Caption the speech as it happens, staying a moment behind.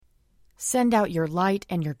Send out your light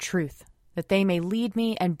and your truth, that they may lead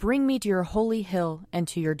me and bring me to your holy hill and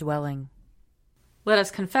to your dwelling. Let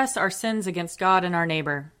us confess our sins against God and our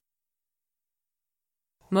neighbor.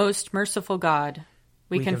 Most merciful God,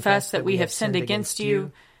 we confess that we have sinned against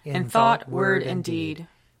you in thought, word, and deed,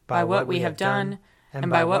 by what we have done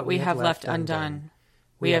and by what we have left undone.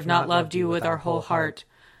 We have not loved you with our whole heart.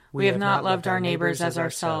 We have not loved our neighbors as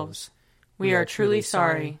ourselves. We are truly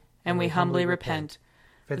sorry, and we humbly repent.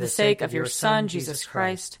 For the sake of your Son, Jesus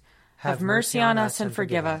Christ, have mercy on us and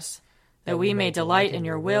forgive us, that we may delight in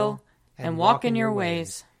your will and walk in your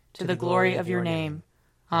ways, to the glory of your name.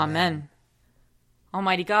 Amen.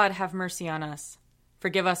 Almighty God, have mercy on us.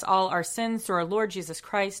 Forgive us all our sins through our Lord Jesus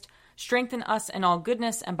Christ. Strengthen us in all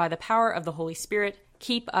goodness, and by the power of the Holy Spirit,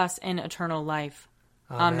 keep us in eternal life.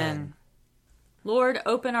 Amen. Lord,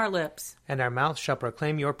 open our lips, and our mouth shall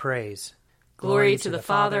proclaim your praise. Glory to the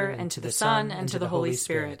Father, and to the Son, and to the Holy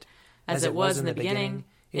Spirit, as it was in the beginning,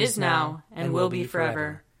 is now, and will be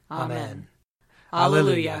forever. Amen.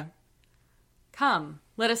 Alleluia. Come,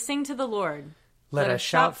 let us sing to the Lord. Let us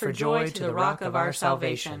shout for joy to the rock of our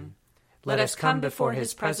salvation. Let us come before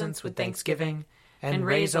his presence with thanksgiving, and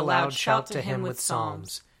raise a loud shout to him with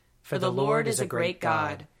psalms. For the Lord is a great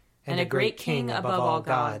God, and a great King above all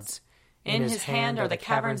gods. In his hand are the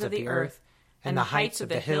caverns of the earth, and the heights of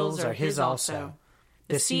the hills are his also.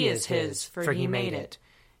 The sea is his, for he made it,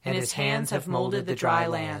 and his hands have molded the dry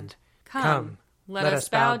land. Come, let us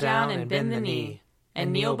bow down and bend the knee,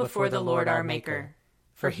 and kneel before the Lord our Maker.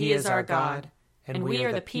 For he is our God, and we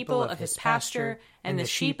are the people of his pasture and the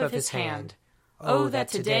sheep of his hand. Oh, that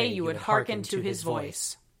today you would hearken to his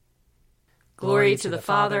voice. Glory to the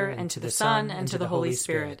Father, and to the Son, and to the Holy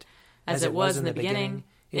Spirit, as it was in the beginning,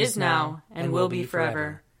 is now, and will be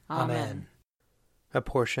forever. Amen. A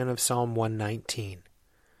portion of Psalm 119.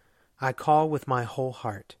 I call with my whole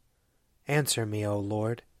heart. Answer me, O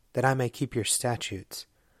Lord, that I may keep your statutes.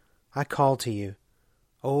 I call to you.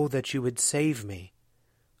 Oh, that you would save me.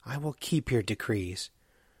 I will keep your decrees.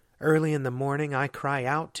 Early in the morning I cry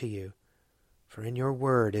out to you, for in your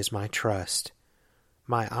word is my trust.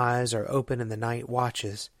 My eyes are open in the night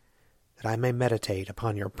watches, that I may meditate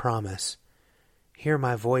upon your promise. Hear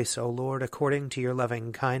my voice, O Lord, according to your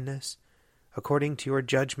loving kindness. According to your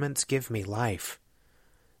judgments give me life.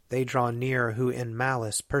 They draw near who in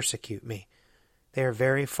malice persecute me. They are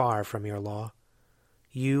very far from your law.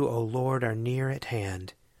 You, O Lord, are near at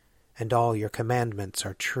hand, and all your commandments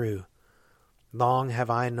are true. Long have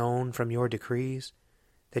I known from your decrees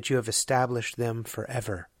that you have established them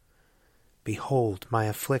forever. Behold my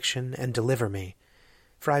affliction and deliver me,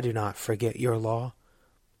 for I do not forget your law.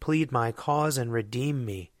 Plead my cause and redeem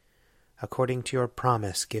me. According to your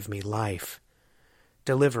promise give me life.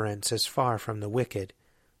 Deliverance is far from the wicked,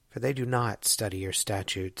 for they do not study your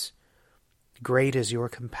statutes. Great is your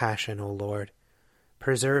compassion, O Lord.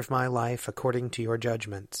 Preserve my life according to your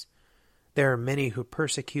judgments. There are many who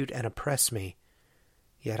persecute and oppress me,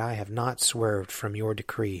 yet I have not swerved from your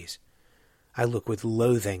decrees. I look with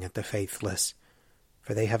loathing at the faithless,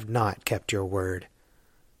 for they have not kept your word.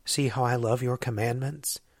 See how I love your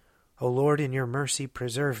commandments. O Lord, in your mercy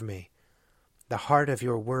preserve me. The heart of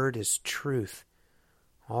your word is truth.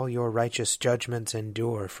 All your righteous judgments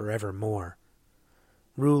endure forevermore.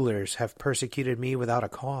 Rulers have persecuted me without a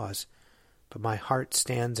cause, but my heart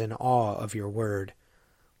stands in awe of your word.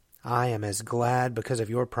 I am as glad because of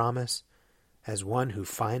your promise as one who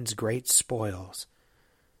finds great spoils.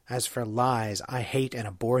 As for lies, I hate and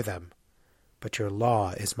abhor them, but your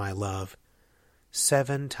law is my love.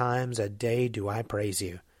 7 times a day do I praise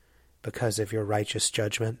you, because of your righteous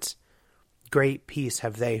judgments. Great peace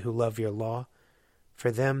have they who love your law. For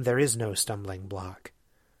them there is no stumbling block.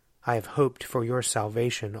 I have hoped for your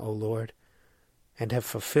salvation, O Lord, and have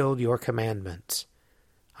fulfilled your commandments.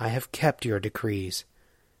 I have kept your decrees,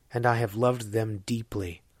 and I have loved them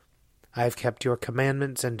deeply. I have kept your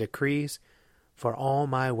commandments and decrees, for all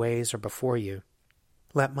my ways are before you.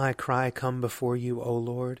 Let my cry come before you, O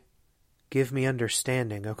Lord. Give me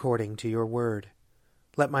understanding according to your word.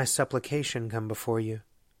 Let my supplication come before you.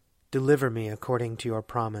 Deliver me according to your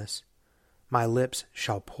promise. My lips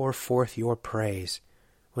shall pour forth your praise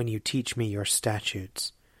when you teach me your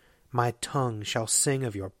statutes. My tongue shall sing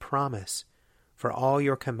of your promise, for all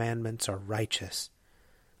your commandments are righteous.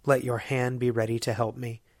 Let your hand be ready to help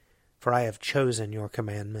me, for I have chosen your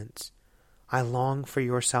commandments. I long for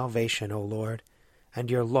your salvation, O Lord,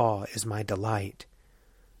 and your law is my delight.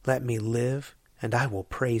 Let me live, and I will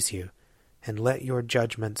praise you, and let your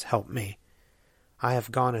judgments help me. I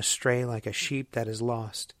have gone astray like a sheep that is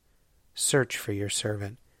lost. Search for your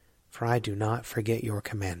servant, for I do not forget your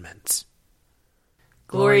commandments.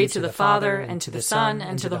 Glory to the Father, and to the Son,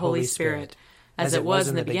 and to the Holy Spirit, as it was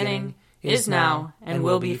in the beginning, is now, and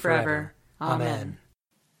will be forever. Amen.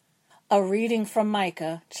 A reading from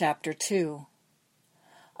Micah, chapter 2.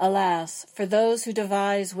 Alas, for those who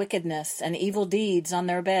devise wickedness and evil deeds on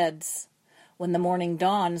their beds. When the morning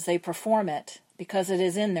dawns, they perform it, because it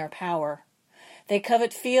is in their power. They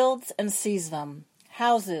covet fields and seize them,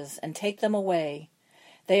 houses and take them away.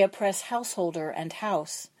 They oppress householder and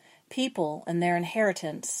house, people and their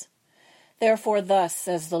inheritance. Therefore thus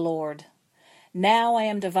says the Lord, now I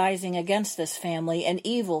am devising against this family an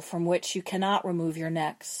evil from which you cannot remove your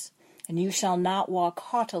necks, and you shall not walk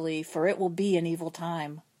haughtily, for it will be an evil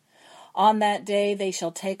time. On that day they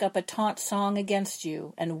shall take up a taunt song against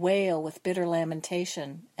you, and wail with bitter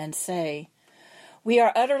lamentation, and say, we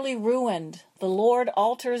are utterly ruined. The Lord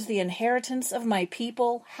alters the inheritance of my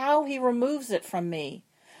people. How he removes it from me.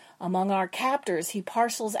 Among our captors he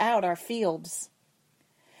parcels out our fields.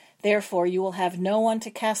 Therefore you will have no one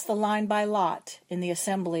to cast the line by lot in the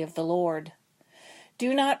assembly of the Lord.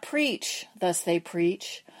 Do not preach, thus they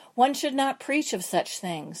preach. One should not preach of such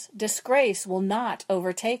things. Disgrace will not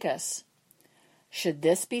overtake us. Should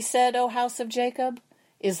this be said, O house of Jacob?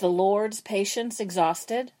 Is the Lord's patience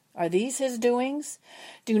exhausted? Are these his doings?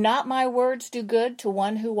 Do not my words do good to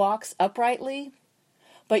one who walks uprightly?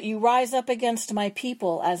 But you rise up against my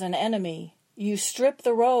people as an enemy. You strip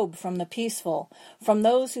the robe from the peaceful, from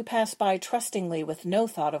those who pass by trustingly with no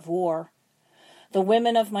thought of war. The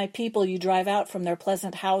women of my people you drive out from their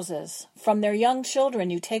pleasant houses. From their young children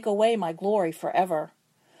you take away my glory forever.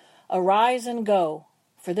 Arise and go,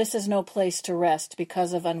 for this is no place to rest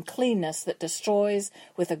because of uncleanness that destroys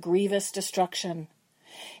with a grievous destruction.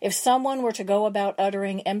 If someone were to go about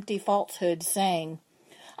uttering empty falsehoods, saying,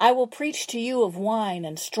 I will preach to you of wine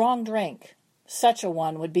and strong drink, such a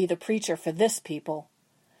one would be the preacher for this people.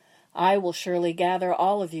 I will surely gather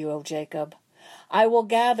all of you, O Jacob. I will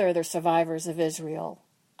gather the survivors of Israel.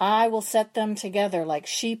 I will set them together like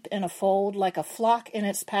sheep in a fold, like a flock in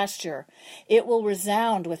its pasture. It will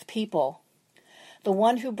resound with people. The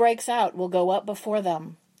one who breaks out will go up before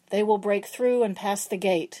them. They will break through and pass the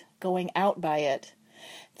gate, going out by it.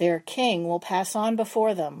 Their king will pass on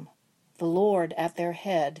before them, the Lord at their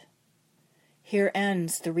head. Here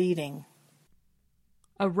ends the reading.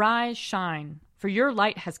 Arise, shine, for your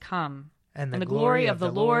light has come, and the glory of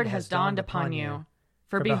the Lord has dawned upon you.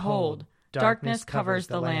 For behold, darkness covers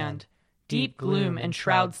the land, deep gloom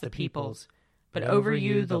enshrouds the peoples. But over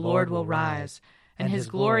you the Lord will rise, and his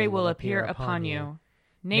glory will appear upon you.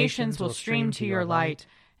 Nations will stream to your light,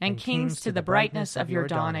 and kings to the brightness of your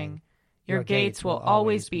dawning. Your gates will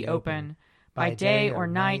always be open. By day or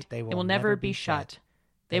night they will never be shut.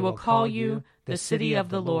 They will call you the city of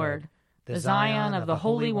the Lord, the Zion of the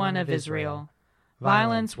Holy One of Israel.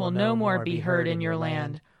 Violence will no more be heard in your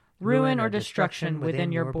land, ruin or destruction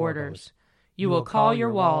within your borders. You will call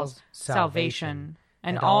your walls salvation,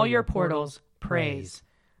 and all your portals praise.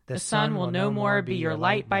 The sun will no more be your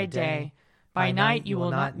light by day. By night you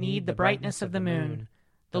will not need the brightness of the moon.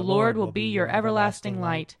 The Lord will be your everlasting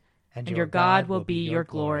light, and your God will be your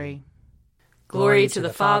glory. Glory to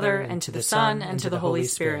the Father, and to the Son, and to the Holy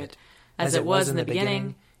Spirit, as it was in the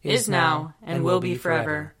beginning, is now, and will be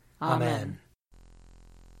forever. Amen.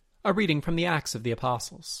 A reading from the Acts of the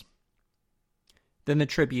Apostles. Then the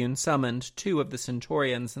tribune summoned 2 of the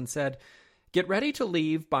centurions and said, Get ready to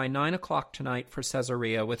leave by 9 o'clock tonight for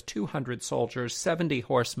Caesarea with 200 soldiers, 70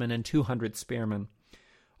 horsemen, and 200 spearmen.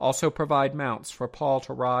 Also provide mounts for Paul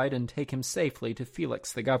to ride and take him safely to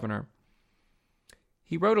Felix the governor.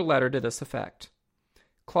 He wrote a letter to this effect.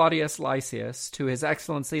 Claudius Lysias, to His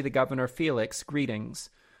Excellency the Governor Felix, greetings.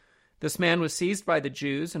 This man was seized by the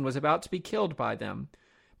Jews and was about to be killed by them.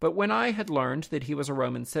 But when I had learned that he was a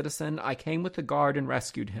Roman citizen, I came with the guard and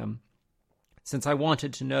rescued him. Since I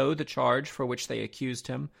wanted to know the charge for which they accused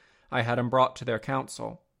him, I had him brought to their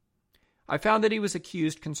council. I found that he was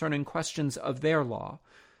accused concerning questions of their law,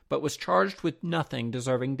 but was charged with nothing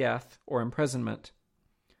deserving death or imprisonment.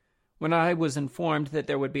 When I was informed that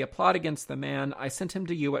there would be a plot against the man, I sent him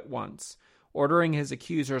to you at once, ordering his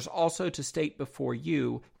accusers also to state before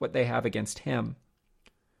you what they have against him.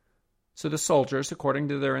 So the soldiers, according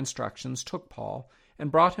to their instructions, took Paul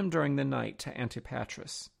and brought him during the night to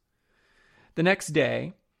Antipatris. The next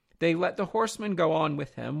day, they let the horsemen go on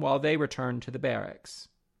with him while they returned to the barracks.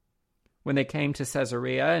 When they came to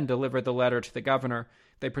Caesarea and delivered the letter to the governor,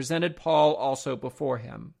 they presented Paul also before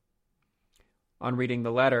him. On reading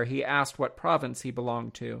the letter, he asked what province he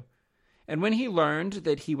belonged to. And when he learned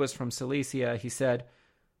that he was from Cilicia, he said,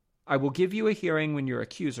 I will give you a hearing when your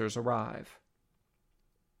accusers arrive.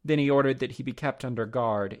 Then he ordered that he be kept under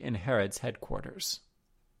guard in Herod's headquarters.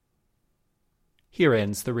 Here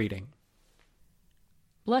ends the reading.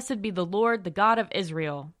 Blessed be the Lord, the God of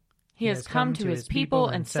Israel. He has come to his people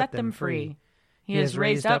and set them free. He has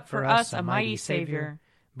raised up for us a mighty Savior,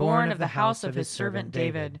 born of the house of his servant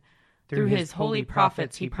David. Through his holy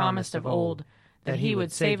prophets he promised of old that he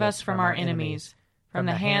would save us from our enemies, from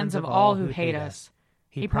the hands of all who hate us.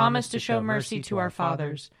 He promised to show mercy to our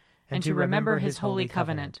fathers, and to remember his holy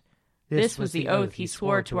covenant. This was the oath he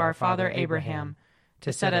swore to our father Abraham,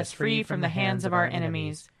 to set us free from the hands of our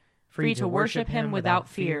enemies, free to worship him without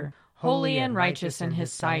fear, holy and righteous in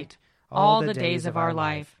his sight, all the days of our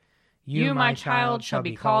life. You, my child, shall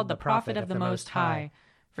be called the prophet of the Most High,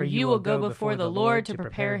 for you will go before the Lord to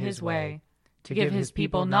prepare his way, to give his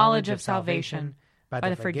people knowledge of salvation by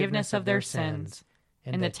the forgiveness of their sins.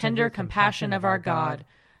 In the tender compassion of our God,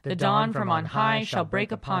 the dawn from on high shall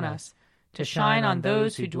break upon us, to shine on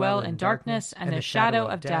those who dwell in darkness and the shadow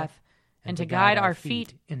of death, and to guide our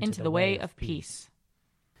feet into the way of peace.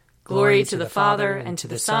 Glory to the Father, and to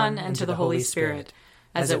the Son, and to the Holy Spirit,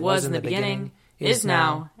 as it was in the beginning, is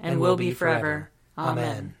now, and will be forever.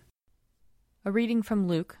 Amen. A reading from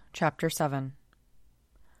Luke, chapter 7.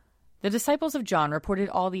 The disciples of John reported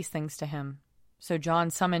all these things to him. So John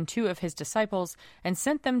summoned 2 of his disciples and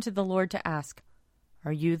sent them to the Lord to ask,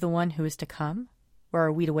 "Are you the one who is to come, or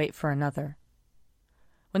are we to wait for another?"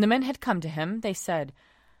 When the men had come to him, they said,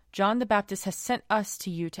 "John the Baptist has sent us to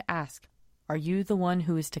you to ask, 'Are you the one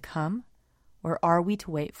who is to come, or are we to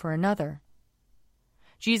wait for another?'"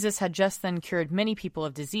 Jesus had just then cured many people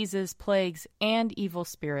of diseases, plagues, and evil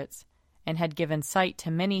spirits, and had given sight to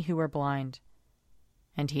many who were blind.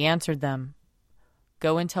 And he answered them,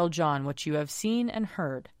 "Go and tell John what you have seen and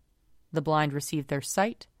heard. The blind receive their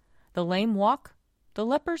sight, the lame walk, the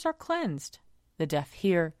lepers are cleansed, the deaf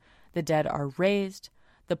hear, the dead are raised,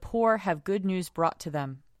 the poor have good news brought to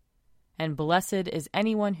them. And blessed is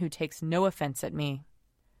anyone who takes no offense at me."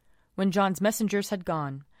 When John's messengers had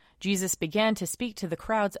gone, Jesus began to speak to the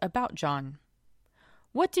crowds about John.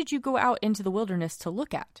 "What did you go out into the wilderness to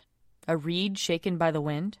look at? A reed shaken by the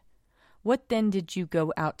wind? What then did you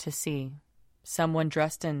go out to see? Someone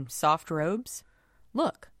dressed in soft robes?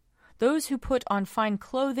 Look, those who put on fine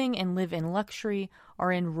clothing and live in luxury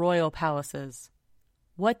are in royal palaces.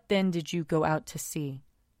 What then did you go out to see?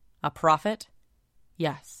 A prophet?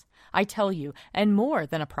 Yes, I tell you, and more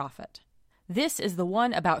than a prophet. This is the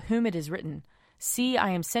one about whom it is written, 'See, I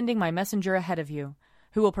am sending my messenger ahead of you,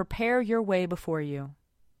 who will prepare your way before you.'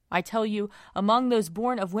 I tell you, among those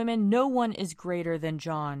born of women no one is greater than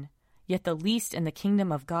John, yet the least in the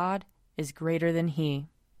kingdom of God is greater than he."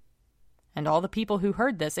 And all the people who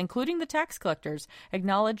heard this, including the tax collectors,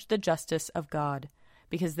 acknowledged the justice of God,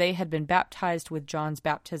 because they had been baptized with John's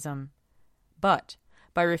baptism. But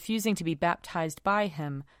by refusing to be baptized by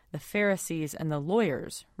him, the Pharisees and the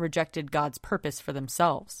lawyers rejected God's purpose for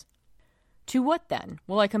themselves. To what, then,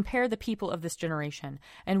 will I compare the people of this generation,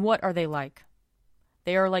 and what are they like?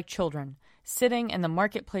 They are like children, sitting in the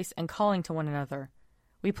marketplace and calling to one another.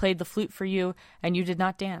 "We played the flute for you, and you did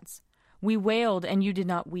not dance. We wailed, and you did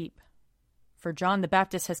not weep. For John the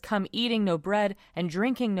Baptist has come eating no bread and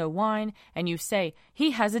drinking no wine, and you say,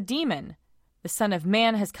 'He has a demon.' The Son of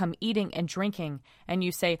Man has come eating and drinking, and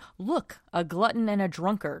you say, 'Look, a glutton and a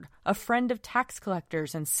drunkard, a friend of tax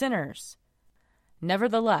collectors and sinners.'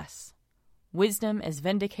 Nevertheless, wisdom is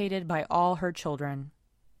vindicated by all her children."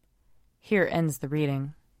 Here ends the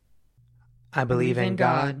reading. I believe in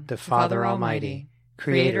God, the Father Almighty,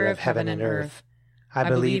 creator of heaven and earth. I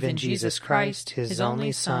believe in Jesus Christ, his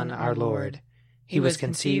only Son, our Lord. He was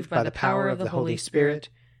conceived by the power of the Holy Spirit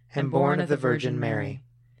and born of the Virgin Mary.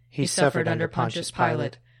 He suffered under Pontius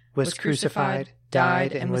Pilate, was crucified,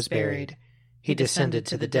 died, and was buried. He descended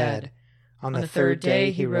to the dead. On the 3rd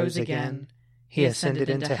day he rose again. He ascended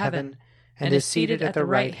into heaven and is seated at the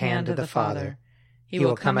right hand of the Father. He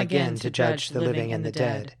will come again to judge the living and the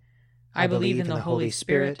dead. I believe in the Holy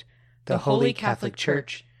Spirit, the Holy Catholic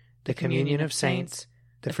Church, the communion of saints,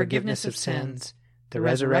 the forgiveness of sins, the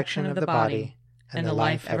resurrection of the body, and the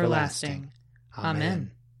life everlasting.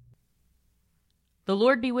 Amen. The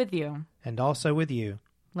Lord be with you. And also with you.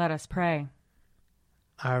 Let us pray.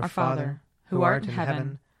 Our Father, who art in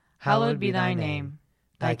heaven, hallowed be thy name.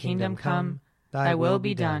 Thy kingdom come, thy will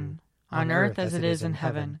be done, on earth as it is in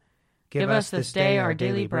heaven. Give us this day our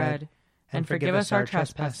daily bread, and forgive us our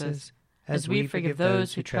trespasses, as we forgive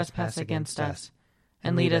those who trespass against us.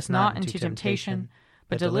 And lead us not into temptation,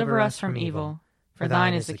 but deliver us from evil. For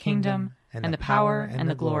thine is the kingdom, and the power, and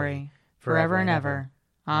the glory, forever and ever.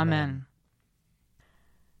 Amen.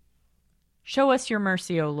 Show us your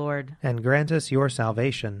mercy, O Lord. And grant us your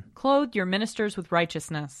salvation. Clothe your ministers with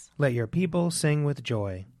righteousness. Let your people sing with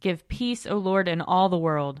joy. Give peace, O Lord, in all the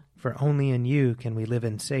world. For only in you can we live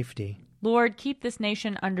in safety. Lord, keep this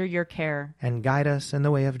nation under your care. And guide us in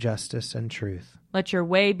the way of justice and truth. Let your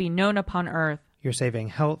way be known upon earth. Your saving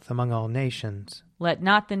health among all nations. Let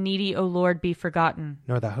not the needy, O Lord, be forgotten.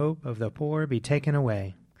 Nor the hope of the poor be taken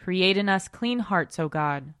away. Create in us clean hearts, O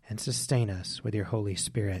God. And sustain us with your Holy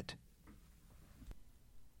Spirit.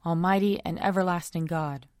 Almighty and everlasting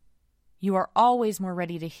God, you are always more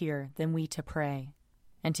ready to hear than we to pray,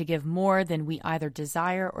 and to give more than we either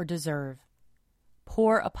desire or deserve.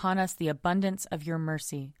 Pour upon us the abundance of your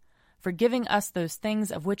mercy, forgiving us those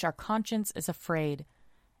things of which our conscience is afraid,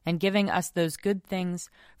 and giving us those good things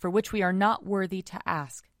for which we are not worthy to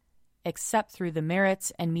ask, except through the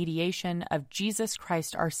merits and mediation of Jesus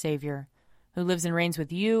Christ our Savior, who lives and reigns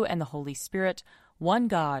with you and the Holy Spirit, one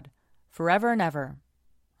God, forever and ever.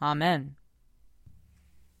 Amen.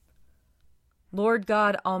 Lord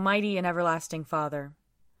God, almighty and everlasting Father,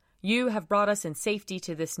 you have brought us in safety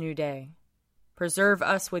to this new day. Preserve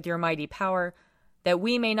us with your mighty power, that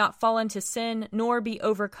we may not fall into sin nor be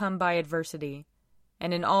overcome by adversity.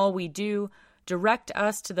 And in all we do, direct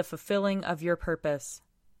us to the fulfilling of your purpose.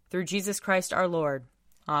 Through Jesus Christ our Lord.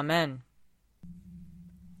 Amen.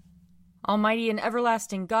 Almighty and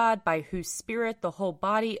everlasting God, by whose Spirit the whole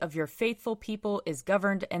body of your faithful people is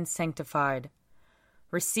governed and sanctified,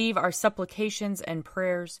 receive our supplications and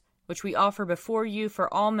prayers, which we offer before you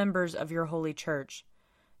for all members of your holy church,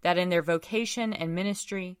 that in their vocation and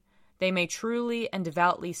ministry they may truly and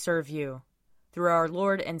devoutly serve you. Through our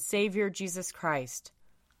Lord and Savior Jesus Christ.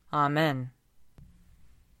 Amen.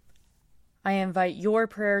 I invite your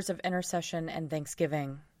prayers of intercession and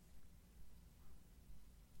thanksgiving.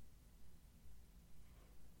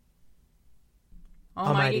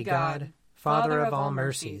 Almighty God, Father of all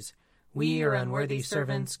mercies, we, your unworthy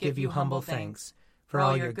servants, give you humble thanks for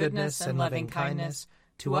all your goodness and loving kindness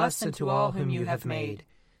to us and to all whom you have made.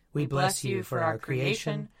 We bless you for our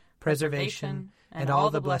creation, preservation, and all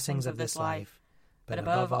the blessings of this life, but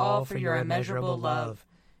above all for your immeasurable love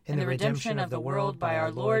in the redemption of the world by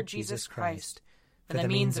our Lord Jesus Christ, for the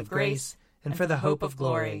means of grace and for the hope of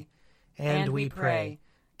glory. And we pray,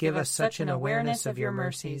 give us such an awareness of your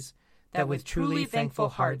mercies, that with truly thankful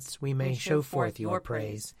hearts we may show forth your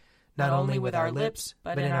praise, not only with our lips,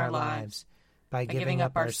 but in our lives, by giving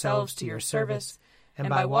up ourselves to your service, and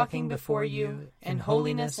by walking before you in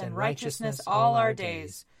holiness and righteousness all our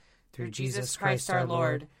days, through Jesus Christ our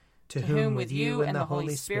Lord, to whom with you and the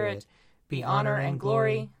Holy Spirit be honor and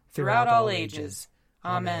glory throughout all ages.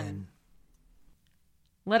 Amen.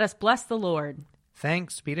 Let us bless the Lord.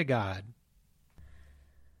 Thanks be to God.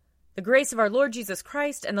 The grace of our Lord Jesus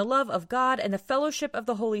Christ and the love of God and the fellowship of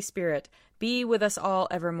the Holy Spirit be with us all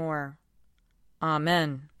evermore.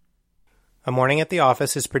 Amen. A Morning at the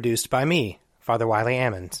Office is produced by me, Father Wiley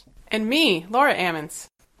Ammons. And me, Laura Ammons.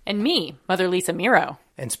 And me, Mother Lisa Meirow.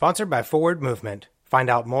 And sponsored by Forward Movement. Find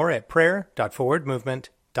out more at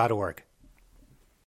prayer.forwardmovement.org.